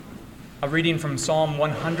A reading from Psalm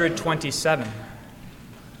 127.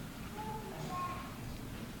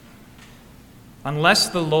 Unless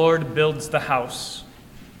the Lord builds the house,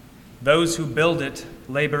 those who build it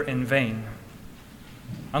labor in vain.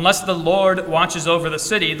 Unless the Lord watches over the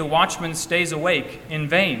city, the watchman stays awake in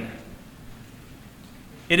vain.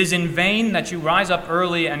 It is in vain that you rise up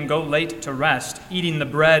early and go late to rest, eating the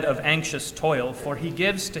bread of anxious toil, for he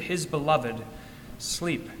gives to his beloved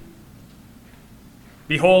sleep.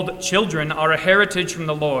 Behold, children are a heritage from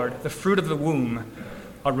the Lord, the fruit of the womb,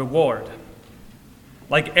 a reward.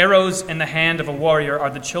 Like arrows in the hand of a warrior are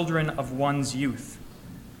the children of one's youth.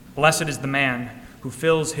 Blessed is the man who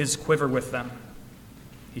fills his quiver with them.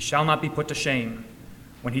 He shall not be put to shame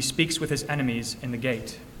when he speaks with his enemies in the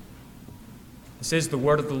gate. This is the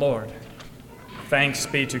word of the Lord. Thanks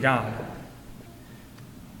be to God.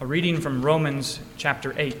 A reading from Romans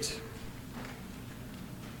chapter 8.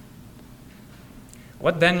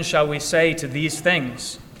 What then shall we say to these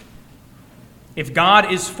things? If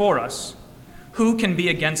God is for us, who can be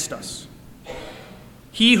against us?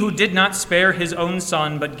 He who did not spare his own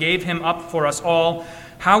son, but gave him up for us all,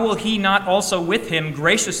 how will he not also with him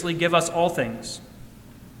graciously give us all things?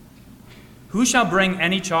 Who shall bring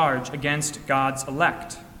any charge against God's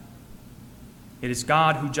elect? It is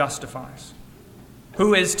God who justifies.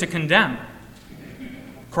 Who is to condemn?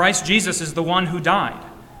 Christ Jesus is the one who died.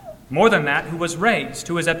 More than that, who was raised,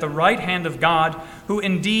 who is at the right hand of God, who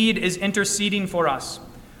indeed is interceding for us.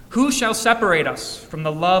 Who shall separate us from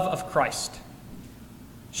the love of Christ?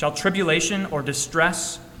 Shall tribulation or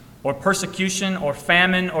distress or persecution or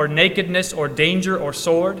famine or nakedness or danger or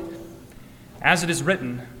sword? As it is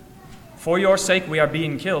written, for your sake we are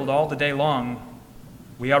being killed all the day long.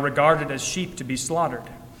 We are regarded as sheep to be slaughtered.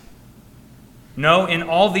 No, in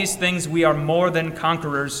all these things we are more than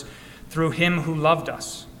conquerors through him who loved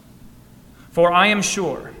us. For I am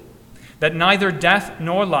sure that neither death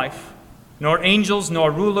nor life, nor angels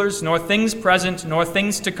nor rulers, nor things present, nor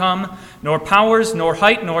things to come, nor powers, nor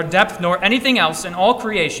height, nor depth, nor anything else in all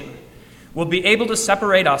creation will be able to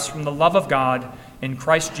separate us from the love of God in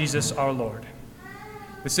Christ Jesus our Lord.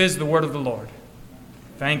 This is the word of the Lord.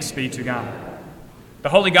 Thanks be to God. The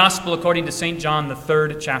Holy Gospel according to St. John, the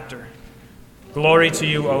 3rd chapter. Glory to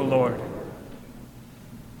you, O Lord.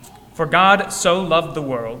 For God so loved the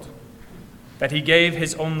world that he gave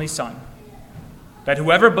his only Son, that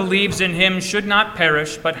whoever believes in him should not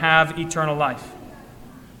perish but have eternal life.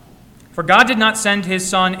 For God did not send his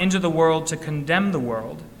Son into the world to condemn the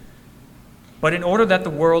world, but in order that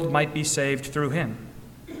the world might be saved through him.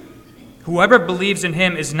 Whoever believes in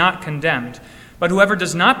him is not condemned, but whoever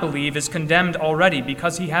does not believe is condemned already,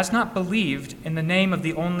 because he has not believed in the name of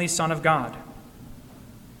the only Son of God.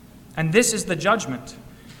 And this is the judgment.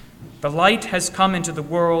 The light has come into the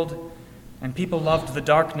world, and people loved the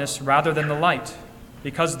darkness rather than the light,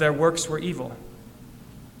 because their works were evil.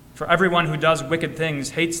 For everyone who does wicked things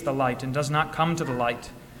hates the light and does not come to the light,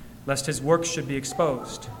 lest his works should be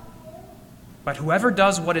exposed. But whoever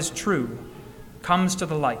does what is true comes to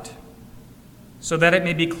the light, so that it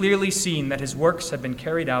may be clearly seen that his works have been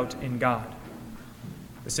carried out in God.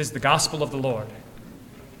 This is the gospel of the Lord.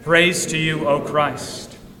 Praise to you, O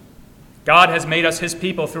Christ. God has made us his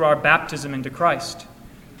people through our baptism into Christ.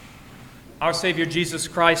 Our Savior Jesus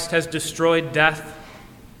Christ has destroyed death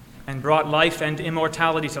and brought life and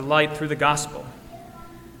immortality to light through the gospel.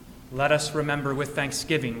 Let us remember with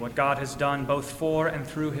thanksgiving what God has done both for and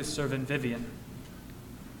through his servant Vivian.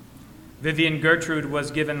 Vivian Gertrude was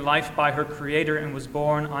given life by her Creator and was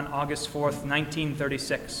born on August 4th,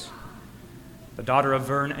 1936, the daughter of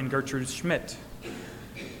Vern and Gertrude Schmidt.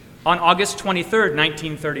 On August 23rd,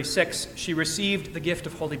 1936, she received the gift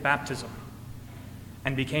of holy baptism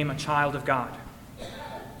and became a child of God.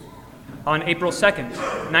 On April 2nd,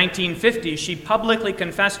 1950, she publicly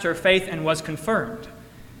confessed her faith and was confirmed.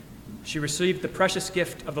 She received the precious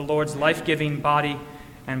gift of the Lord's life-giving body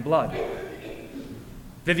and blood.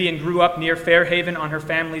 Vivian grew up near Fairhaven on her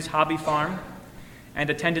family's hobby farm and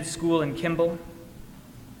attended school in Kimball.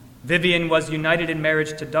 Vivian was united in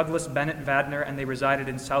marriage to Douglas Bennett Vadner, and they resided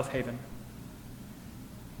in South Haven.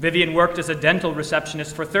 Vivian worked as a dental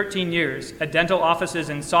receptionist for 13 years at dental offices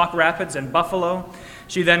in Sauk Rapids and Buffalo.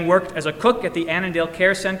 She then worked as a cook at the Annandale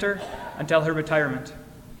Care Center until her retirement.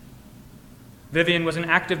 Vivian was an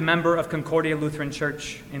active member of Concordia Lutheran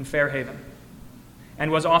Church in Fairhaven and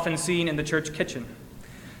was often seen in the church kitchen,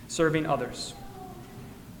 serving others.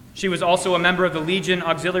 She was also a member of the Legion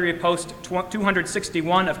Auxiliary Post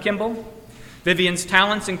 261 of Kimball. Vivian's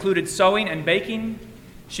talents included sewing and baking.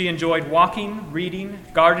 She enjoyed walking, reading,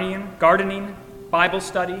 gardening, Bible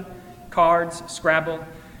study, cards, Scrabble,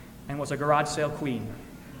 and was a garage sale queen.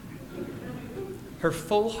 her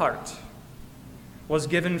full heart was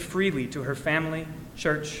given freely to her family,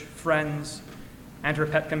 church, friends, and her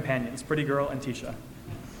pet companions, Pretty Girl and Tisha.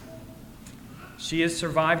 She is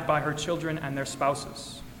survived by her children and their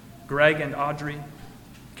spouses, Greg and Audrey,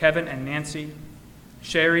 Kevin and Nancy,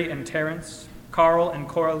 Sherry and Terrence, Carl and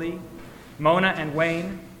Coralie, Mona and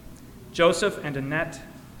Wayne, Joseph and Annette,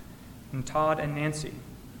 and Todd and Nancy.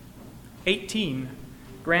 18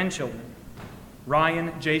 grandchildren,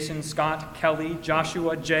 Ryan, Jason, Scott, Kelly,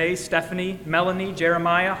 Joshua, Jay, Stephanie, Melanie,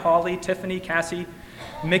 Jeremiah, Holly, Tiffany, Cassie,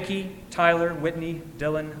 Mickey, Tyler, Whitney,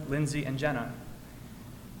 Dylan, Lindsay, and Jenna.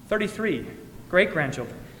 33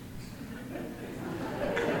 great-grandchildren.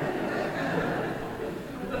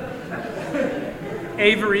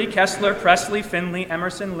 Avery, Kessler, Presley, Finley,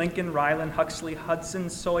 Emerson, Lincoln, Ryland, Huxley, Hudson,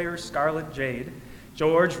 Sawyer, Scarlett, Jade,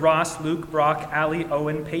 George, Ross, Luke, Brock, Allie,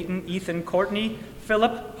 Owen, Peyton, Ethan, Courtney,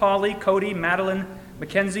 Philip, Holly, Cody, Madeline,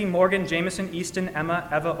 Mackenzie, Morgan, Jameson, Easton, Emma,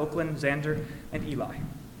 Eva, Oakland, Xander, and Eli.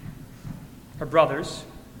 Her brothers,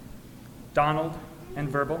 Donald and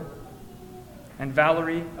Verbal, and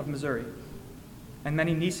Valerie of Missouri, and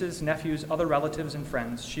many nieces, nephews, other relatives, and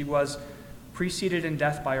friends. She was preceded in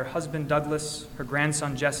death by her husband Douglas, her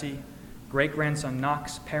grandson Jesse, great-grandson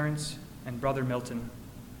Knox, parents, and brother Milton.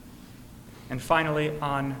 And finally,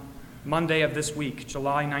 on Monday of this week,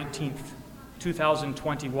 July 19th,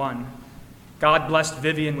 2021, God blessed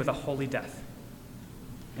Vivian with a holy death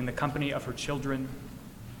in the company of her children,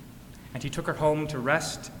 and he took her home to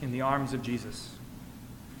rest in the arms of Jesus,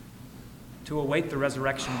 to await the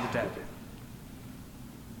resurrection of the dead.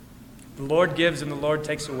 The Lord gives and the Lord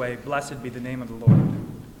takes away. Blessed be the name of the Lord.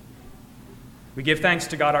 We give thanks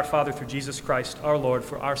to God our Father through Jesus Christ, our Lord,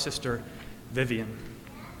 for our sister Vivian.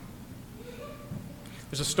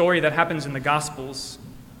 There's a story that happens in the Gospels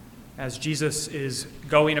as Jesus is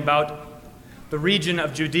going about the region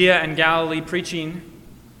of Judea and Galilee preaching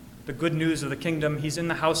the good news of the kingdom. He's in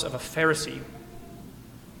the house of a Pharisee.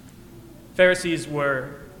 Pharisees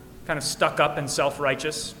were kind of stuck up and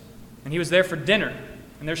self-righteous, and he was there for dinner.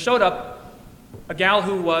 And there showed up a gal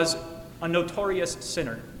who was a notorious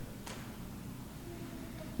sinner.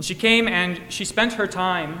 And she came and she spent her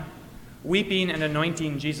time weeping and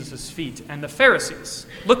anointing Jesus' feet. And the Pharisees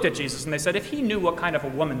looked at Jesus and they said, if he knew what kind of a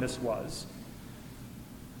woman this was,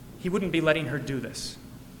 he wouldn't be letting her do this.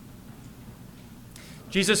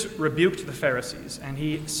 Jesus rebuked the Pharisees, and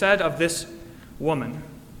he said of this woman,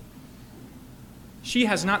 she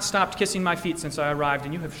has not stopped kissing my feet since I arrived,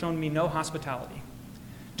 and you have shown me no hospitality.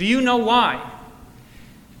 Do you know why?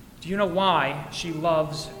 Do you know why she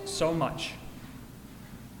loves so much?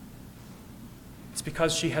 It's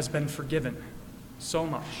because she has been forgiven so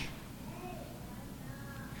much.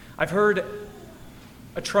 I've heard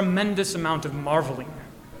a tremendous amount of marveling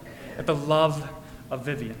at the love of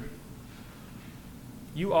Vivian.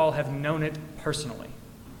 You all have known it personally.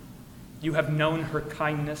 You have known her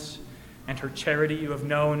kindness and her charity. You have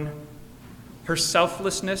known her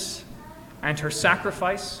selflessness and her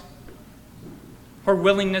sacrifice, her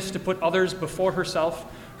willingness to put others before herself,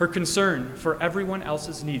 her concern for everyone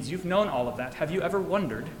else's needs. You've known all of that. Have you ever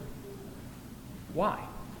wondered why?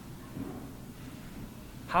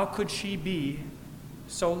 How could she be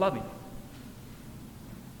so loving?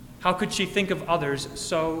 How could she think of others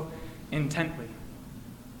so intently?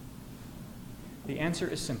 The answer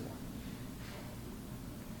is simple.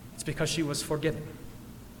 It's because she was forgiven.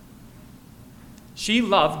 She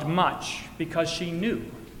loved much because she knew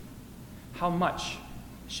how much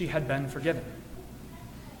she had been forgiven.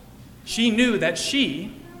 She knew that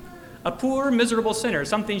she, a poor, miserable sinner,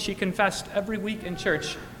 something she confessed every week in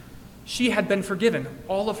church, she had been forgiven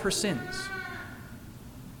all of her sins.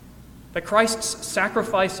 That Christ's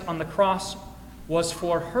sacrifice on the cross was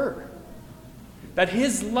for her. That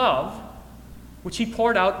his love, which he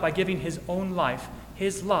poured out by giving his own life,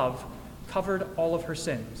 his love covered all of her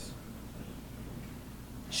sins.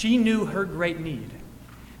 She knew her great need,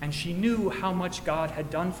 and she knew how much God had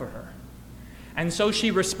done for her. And so she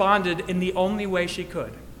responded in the only way she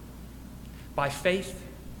could, by faith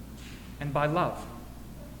and by love.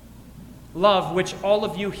 Love which all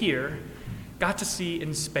of you here got to see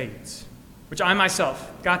in spades, which I myself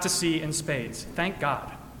got to see in spades. Thank God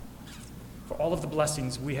for all of the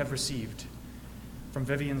blessings we have received from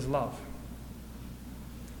Vivian's love.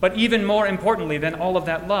 But even more importantly than all of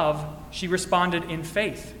that love, she responded in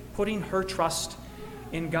faith, putting her trust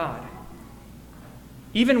in God.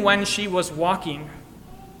 Even when she was walking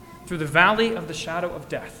through the valley of the shadow of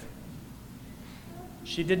death,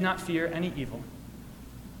 she did not fear any evil.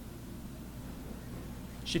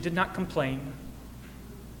 She did not complain.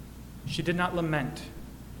 She did not lament,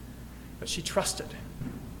 but she trusted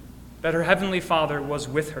that her heavenly Father was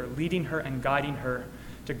with her, leading her and guiding her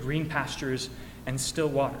to green pastures and still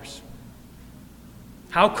waters.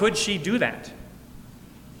 How could she do that?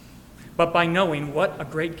 But by knowing what a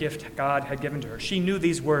great gift God had given to her. She knew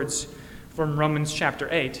these words from Romans chapter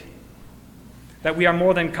 8, that we are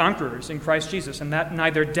more than conquerors in Christ Jesus, and that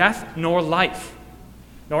neither death nor life,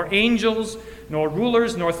 nor angels, nor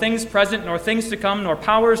rulers, nor things present, nor things to come, nor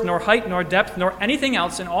powers, nor height, nor depth, nor anything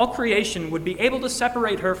else in all creation would be able to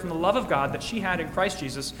separate her from the love of God that she had in Christ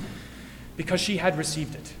Jesus, because she had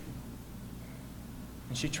received it.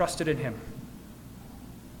 And she trusted in him.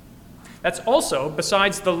 That's also,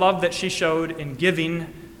 besides the love that she showed in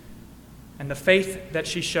giving and the faith that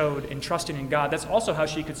she showed in trusting in God, that's also how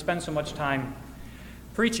she could spend so much time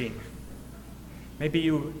preaching. Maybe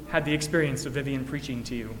you had the experience of Vivian preaching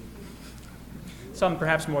to you. Some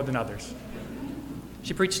perhaps more than others.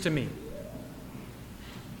 She preached to me.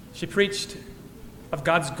 She preached of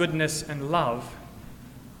God's goodness and love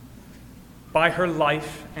by her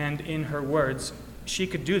life and in her words. She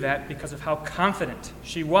could do that because of how confident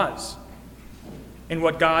she was in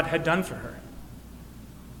what God had done for her.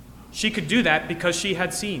 She could do that because she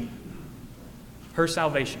had seen her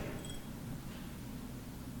salvation.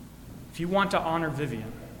 If you want to honor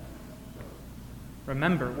Vivian,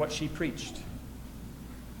 remember what she preached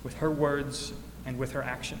with her words and with her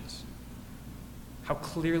actions. How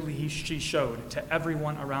clearly she showed to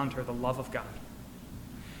everyone around her the love of God.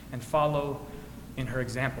 And follow in her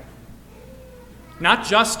example. Not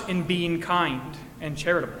just in being kind and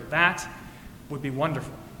charitable. That would be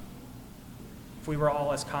wonderful if we were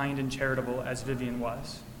all as kind and charitable as Vivian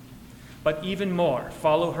was. But even more,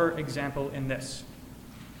 follow her example in this.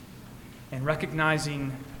 In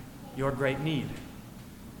recognizing your great need,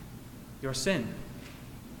 your sin,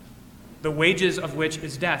 the wages of which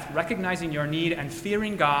is death, recognizing your need and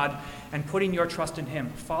fearing God and putting your trust in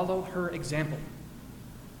him. Follow her example.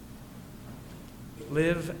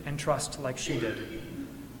 Live and trust like she did.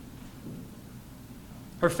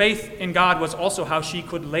 Her faith in God was also how she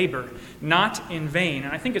could labor, not in vain.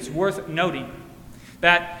 And I think it's worth noting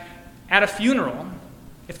that at a funeral,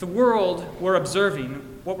 if the world were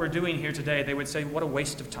observing what we're doing here today, they would say, what a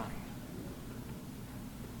waste of time.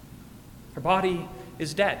 Her body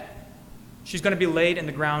is dead. She's going to be laid in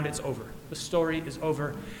the ground. It's over. The story is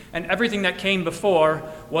over. And everything that came before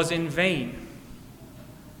was in vain.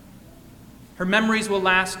 Her memories will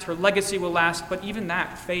last, her legacy will last, but even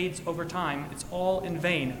that fades over time. It's all in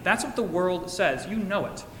vain. That's what the world says. You know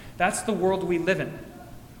it. That's the world we live in.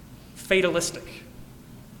 Fatalistic.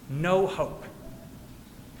 No hope.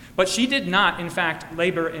 But she did not, in fact,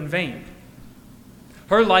 labor in vain.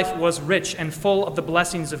 Her life was rich and full of the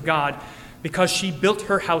blessings of God because she built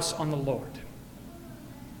her house on the Lord.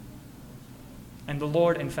 And the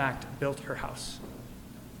Lord, in fact, built her house.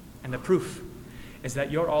 And the proof is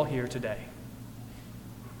that you're all here today.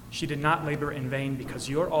 She did not labor in vain because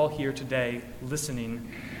you're all here today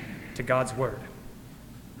listening to God's word.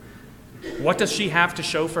 What does she have to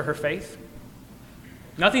show for her faith?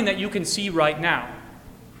 Nothing that you can see right now.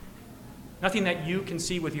 Nothing that you can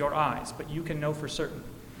see with your eyes, but you can know for certain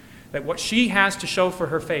that what she has to show for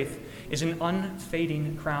her faith is an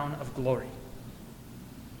unfading crown of glory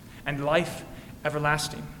and life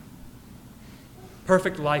everlasting.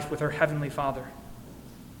 Perfect life with her heavenly Father.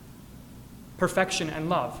 Perfection and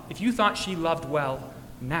love. If you thought she loved well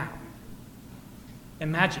now,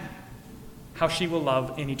 imagine how she will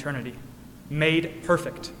love in eternity, made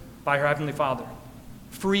perfect by her heavenly Father,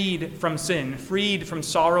 freed from sin, freed from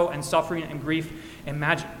sorrow and suffering and grief.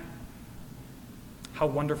 Imagine how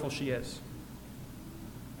wonderful she is.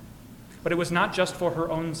 But it was not just for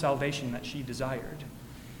her own salvation that she desired.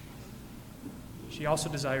 She also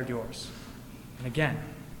desired yours. And again,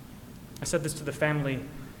 I said this to the family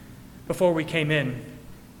before we came in.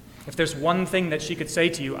 If there's one thing that she could say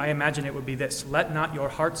to you, I imagine it would be this: let not your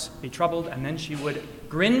hearts be troubled. And then she would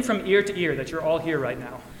grin from ear to ear that you're all here right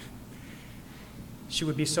now. She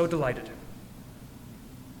would be so delighted.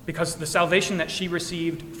 Because the salvation that she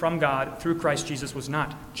received from God through Christ Jesus was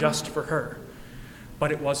not just for her,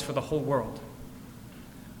 but it was for the whole world.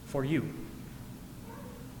 For you.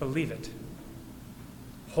 Believe it.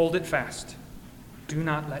 Hold it fast. Do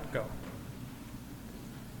not let go.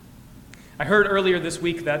 I heard earlier this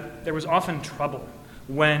week that there was often trouble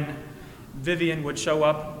when Vivian would show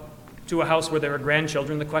up to a house where there were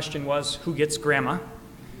grandchildren. The question was, who gets grandma?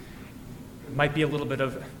 It might be a little bit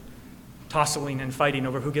of tossing and fighting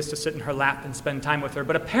over who gets to sit in her lap and spend time with her,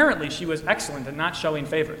 but apparently she was excellent at not showing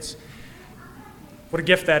favorites. What a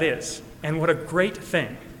gift that is, and what a great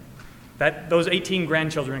thing that those 18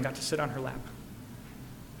 grandchildren got to sit on her lap.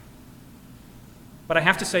 But I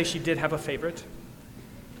have to say she did have a favorite.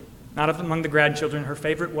 Not among the grandchildren. Her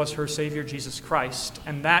favorite was her Savior, Jesus Christ.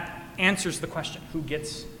 And that answers the question, who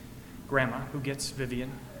gets Grandma? Who gets Vivian?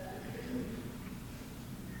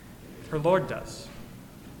 Her Lord does.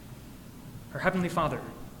 Her Heavenly Father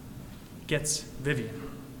gets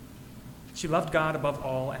Vivian. She loved God above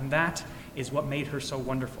all, and that is what made her so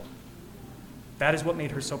wonderful. That is what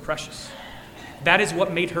made her so precious. That is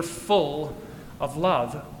what made her full of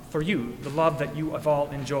love for you, the love that you have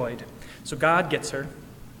all enjoyed. So God gets her.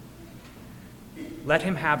 Let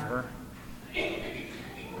him have her.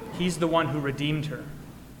 He's the one who redeemed her,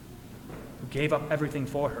 who gave up everything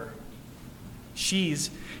for her.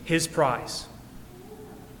 She's his prize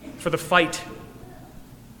for the fight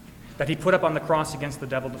that he put up on the cross against the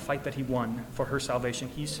devil, the fight that he won for her salvation.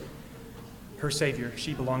 He's her Savior.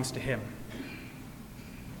 She belongs to him.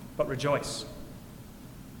 But rejoice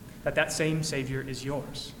that that same Savior is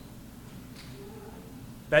yours.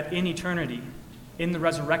 That in eternity, in the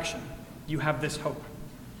resurrection, you have this hope.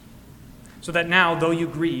 So that now, though you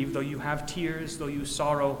grieve, though you have tears, though you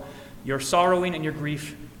sorrow, your sorrowing and your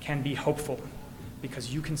grief can be hopeful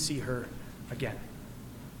because you can see her again.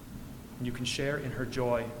 And you can share in her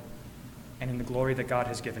joy and in the glory that God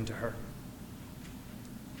has given to her.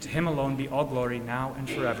 To him alone be all glory now and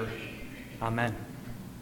forever. Amen.